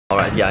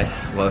Alright guys,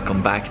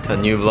 welcome back to a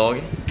new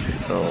vlog.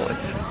 So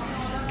it's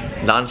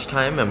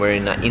lunchtime and we're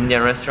in an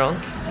Indian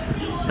restaurant.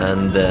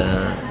 And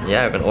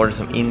yeah, we're gonna order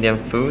some Indian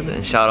food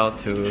and shout out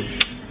to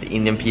the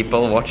Indian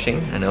people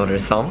watching. I know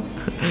there's some.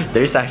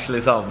 There's actually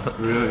some.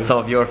 Really? Some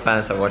of your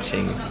fans are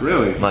watching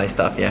my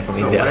stuff, yeah, from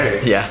India.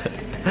 Way. Yeah.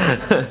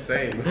 That's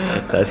insane.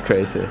 That's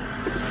crazy.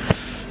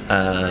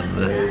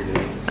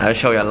 I'll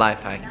show you a life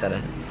hack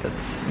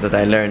that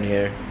I learned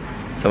here.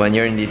 So when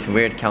you're in these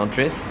weird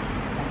countries,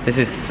 this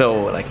is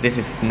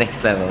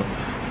next level.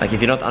 Like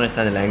if you don't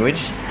understand the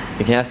language,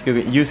 you can just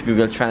use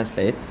Google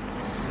Translate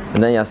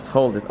and then just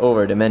hold it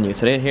over the menu.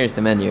 So here's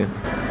the menu.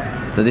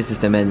 So this is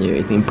the menu.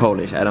 It's in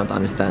Polish. I don't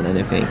understand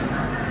anything.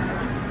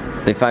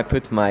 But if I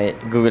put my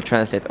Google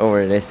Translate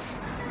over this,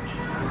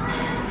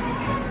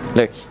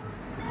 look.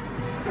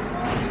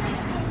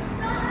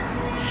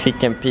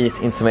 Chicken peas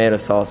in tomato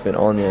sauce with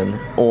onion,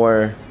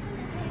 or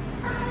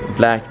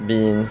black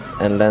beans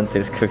and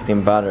lentils cooked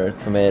in butter,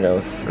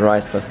 tomatoes,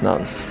 rice plus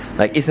naan.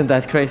 Like, isn't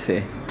that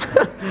crazy?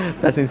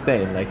 That's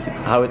insane. Like,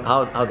 how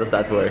does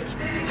that work?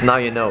 So now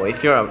you know,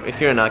 if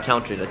you're in a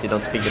country that you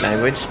don't speak the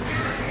language,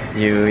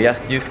 you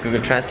just use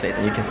Google Translate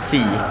and you can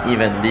see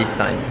even these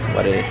signs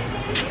what it is.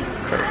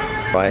 Crazy.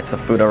 Right, so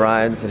food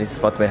arrived. So this is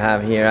what we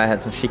have here. I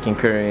had some chicken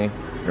curry,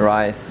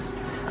 rice.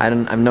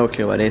 I've no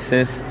clue what this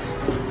is.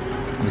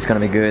 It's gonna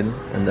be good.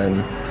 And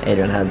then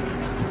Adrian had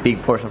a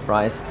big portion of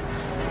rice,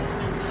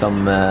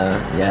 some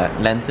yeah,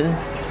 lentils.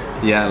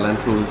 Yeah,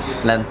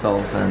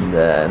 lentils and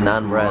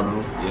naan bread.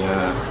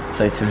 Yeah.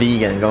 So it's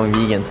vegan, going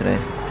vegan today.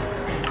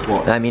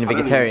 What? I mean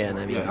vegetarian.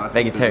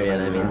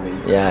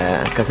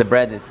 Yeah, because the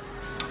bread is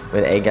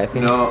with egg, I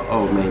think. No,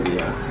 oh maybe,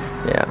 yeah.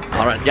 Yeah.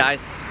 All right,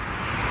 guys.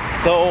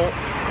 So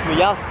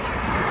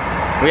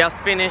we just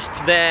finished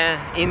the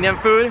Indian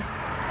food.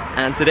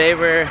 And today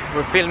we're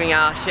filming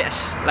a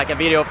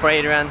video for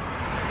Adrian.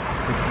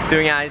 He's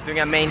doing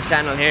a main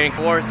channel here in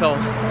Warsaw.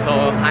 So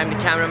I'm the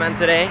cameraman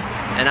today,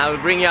 and I will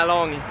bring you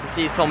along to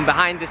see some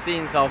behind the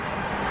scenes of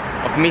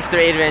Mr.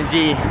 Adrian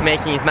G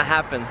making it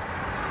happen.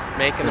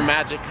 Making the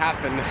magic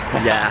happen.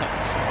 Yeah.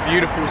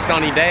 Beautiful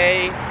sunny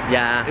day.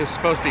 Yeah. It was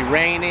supposed to be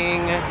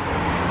raining.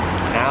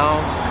 Now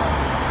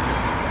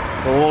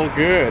it's all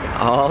good.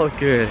 All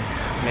good.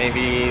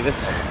 Maybe this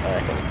one, I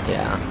reckon.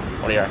 Yeah.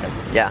 What do you reckon?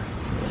 Yeah.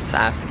 Let's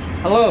ask.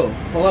 Hello.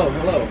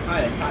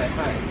 Hi.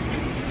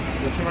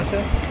 What's your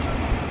Russia?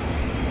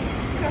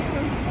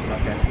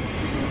 Okay.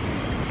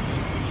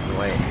 She's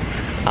away.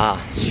 Ah,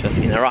 she was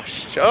in a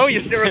rush. Oh, you're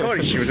still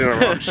recording? She was in a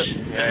rush.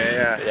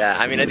 Yeah.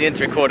 I mean, I didn't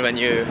record when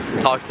you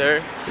talked to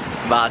her,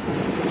 but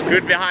it's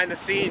good behind the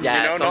scenes.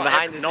 Yeah, you know,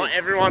 not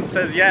everyone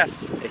says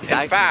yes.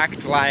 Exactly. In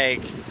fact,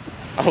 like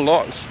a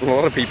lot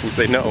of people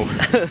say no.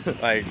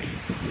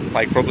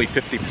 like probably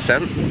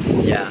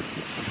 50%. Yeah.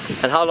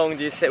 And how long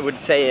do you would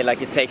say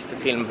like it takes to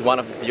film one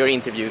of your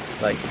interviews?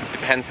 Like,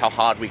 depends how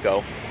hard we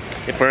go.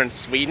 If we're in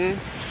Sweden,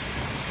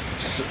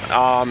 in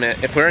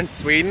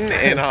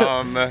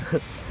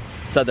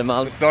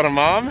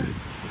Södermalm,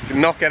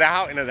 knock it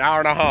out in an hour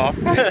and a half.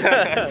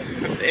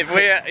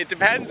 It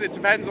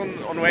depends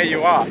on where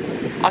you are.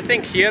 I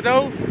think here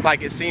though,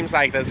 like it seems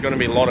like there's going to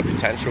be a lot of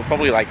potential.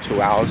 Probably like 2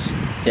 hours.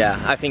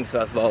 Yeah, I think so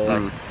as well.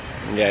 Like,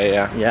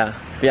 yeah.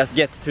 We just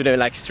get to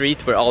the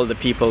street where all the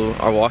people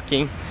are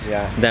walking.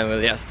 Yeah. Then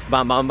we'll just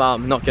bam,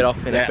 knock it off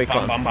in a quick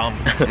one.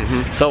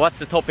 So what's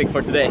the topic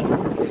for today?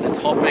 The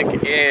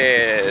topic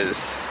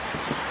is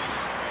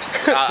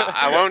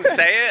I won't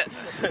say it,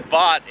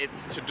 but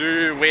it's to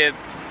do with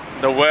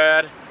the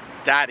word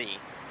daddy.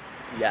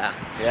 Yeah,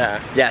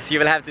 so you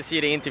will have to see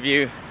the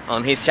interview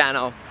on his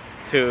channel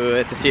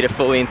to see the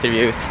full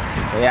interviews.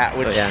 Yeah,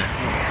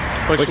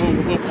 which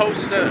we'll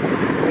post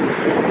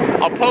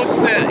I'll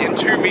post it in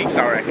 2 weeks,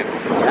 I reckon.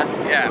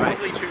 Yeah, right.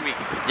 Probably 2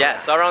 weeks. Yeah,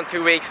 so around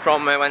 2 weeks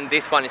from when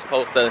this one is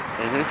posted,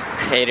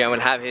 Adrian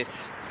will have his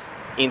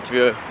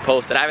interview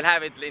posted. I will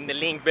have it in the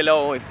link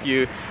below if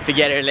you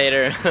get it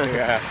later.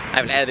 Yeah.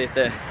 I will edit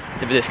the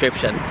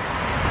description.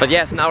 But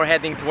yes, now we're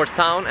heading towards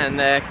town and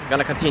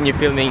gonna continue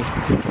filming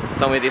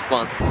some with this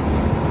one.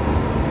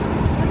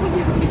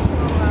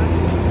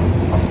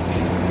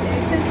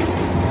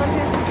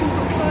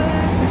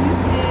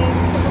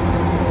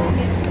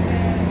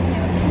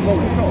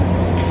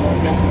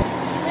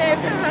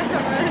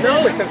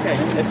 No,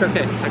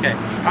 it's okay.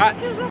 Alright,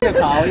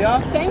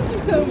 Natalia. Thank you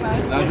so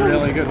much. That's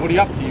really good. What are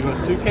you up to? You got a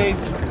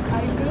suitcase?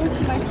 I go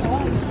to my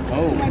home.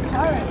 Oh. To my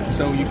parents.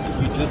 So you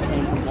just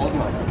came from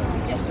Poznan?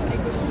 Yes, I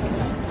go to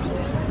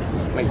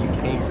Poznan. Wait, you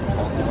came from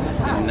Poznan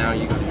and now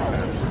you go to your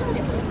parents?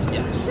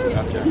 Yes.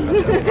 Gotcha.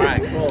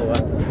 Alright, cool.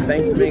 Well,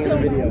 thanks for being in the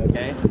video,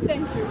 okay?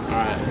 Thank you.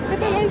 Alright.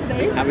 Have a nice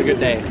day. Have a good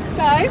day.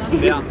 Bye.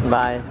 See ya.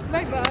 Bye.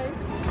 Bye.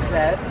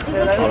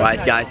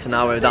 Alright guys, so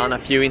now we've done a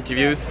few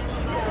interviews.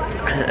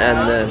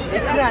 And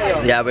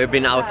yeah, we've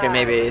been out here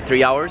maybe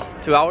 3 hours,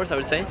 2 hours I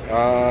would say.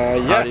 Yeah.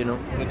 How do you know?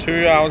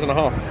 2 hours and a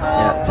half.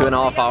 Yeah,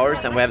 2.5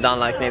 hours, and we have done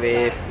like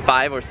maybe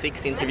 5 or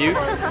 6 interviews.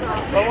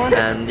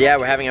 And yeah,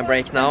 we're having a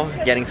break now,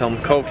 getting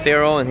some Coke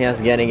Zero, and he has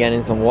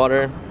getting some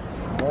water.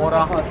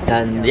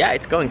 And yeah,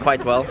 it's going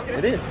quite well.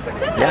 It is.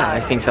 Yeah, I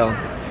think so.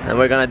 And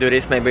we're gonna do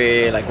this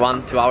maybe like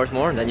 1-2 hours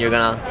more, then we're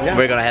gonna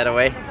head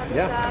away.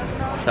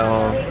 Yeah.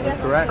 So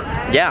That's correct.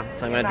 yeah,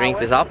 so I'm gonna drink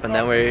this up and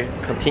then we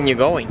continue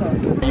going.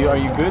 Are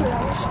you good?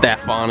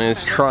 Staffan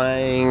is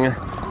trying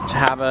to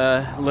have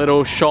a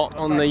little shot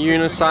on the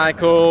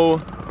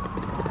unicycle.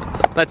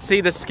 Let's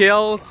see the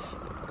skills.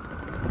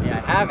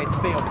 Yeah, I have it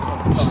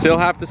still. Still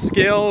have the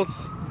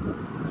skills.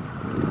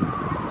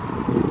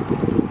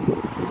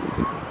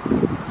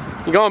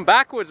 You're going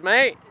backwards,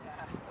 mate.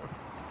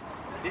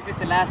 This is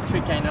the last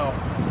trick I know.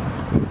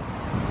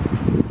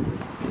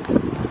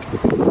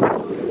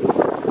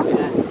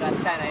 Yeah, that's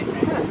kinda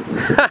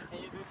interesting. Can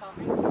you do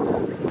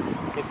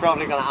something? He's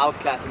probably gonna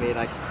outclass me,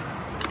 like.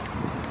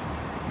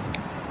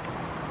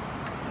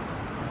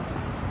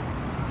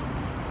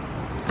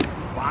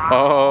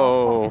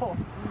 Oh.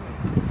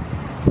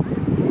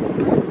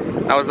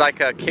 That was like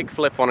a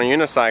kickflip on a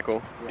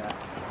unicycle. Yeah.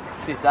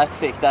 Shit, that's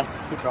sick. That's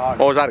super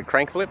hard. Or was that a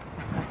crank flip?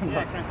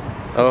 Yeah.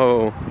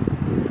 Oh.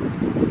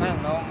 I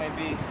don't know,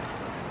 maybe.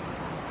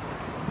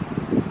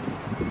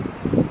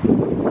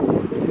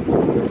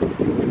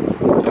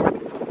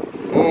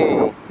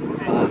 Oh.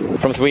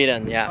 From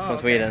Sweden, yeah, from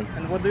Sweden.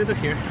 And what do you do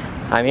here?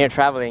 I'm here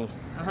traveling,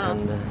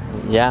 and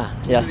yeah,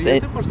 just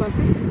YouTube or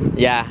something?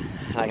 yeah,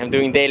 like I'm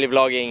doing daily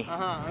vlogging,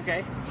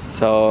 Okay.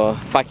 so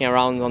fucking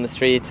around on the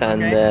streets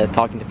and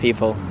talking to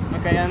people.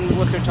 Okay, and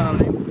what's your channel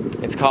name?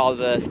 It's called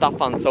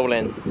Staffan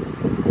Solin.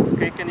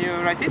 Okay, can you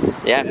write it?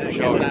 Yeah, for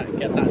sure.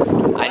 Get that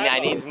subscribe. I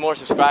need more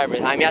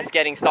subscribers. I'm just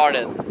getting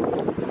started.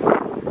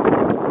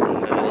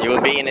 And, you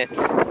will be in it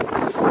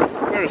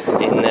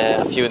in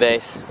a few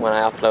days when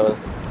I upload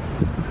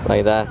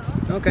like that.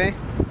 Okay.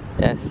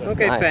 Yes.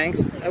 Okay, nice.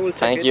 thanks. I will check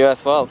Thank it. you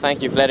as well.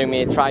 Thank you for letting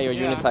me try your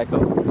Yeah.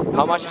 unicycle.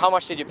 How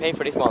much did you pay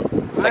for this one?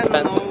 It's I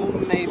expensive.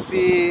 don't know,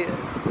 maybe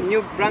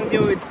brand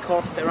new it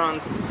cost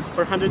around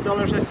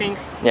 $400 I think.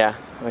 Yeah.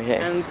 Okay.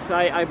 And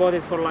I bought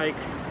it for like,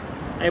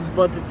 I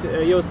bought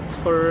it used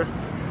for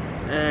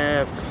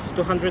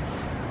 200.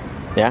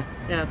 Yeah.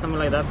 Yeah, something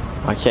like that.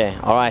 Okay.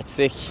 All right.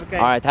 Sick. Okay,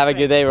 All right. Have a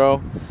good day,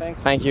 bro.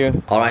 Thanks. Thank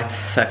you. All right.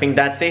 So I think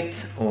that's it.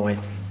 Oh wait.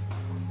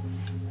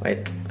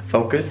 Wait.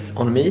 Focus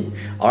on me.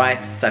 All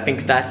right. So I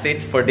think that's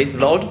it for this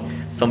vlog.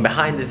 Some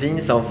behind the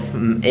scenes of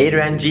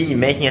Adrian G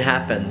making it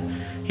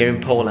happen here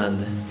in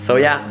Poland. So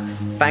yeah.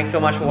 Thanks so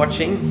much for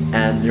watching,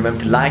 and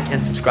remember to like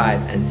and subscribe,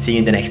 and see you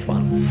in the next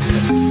one.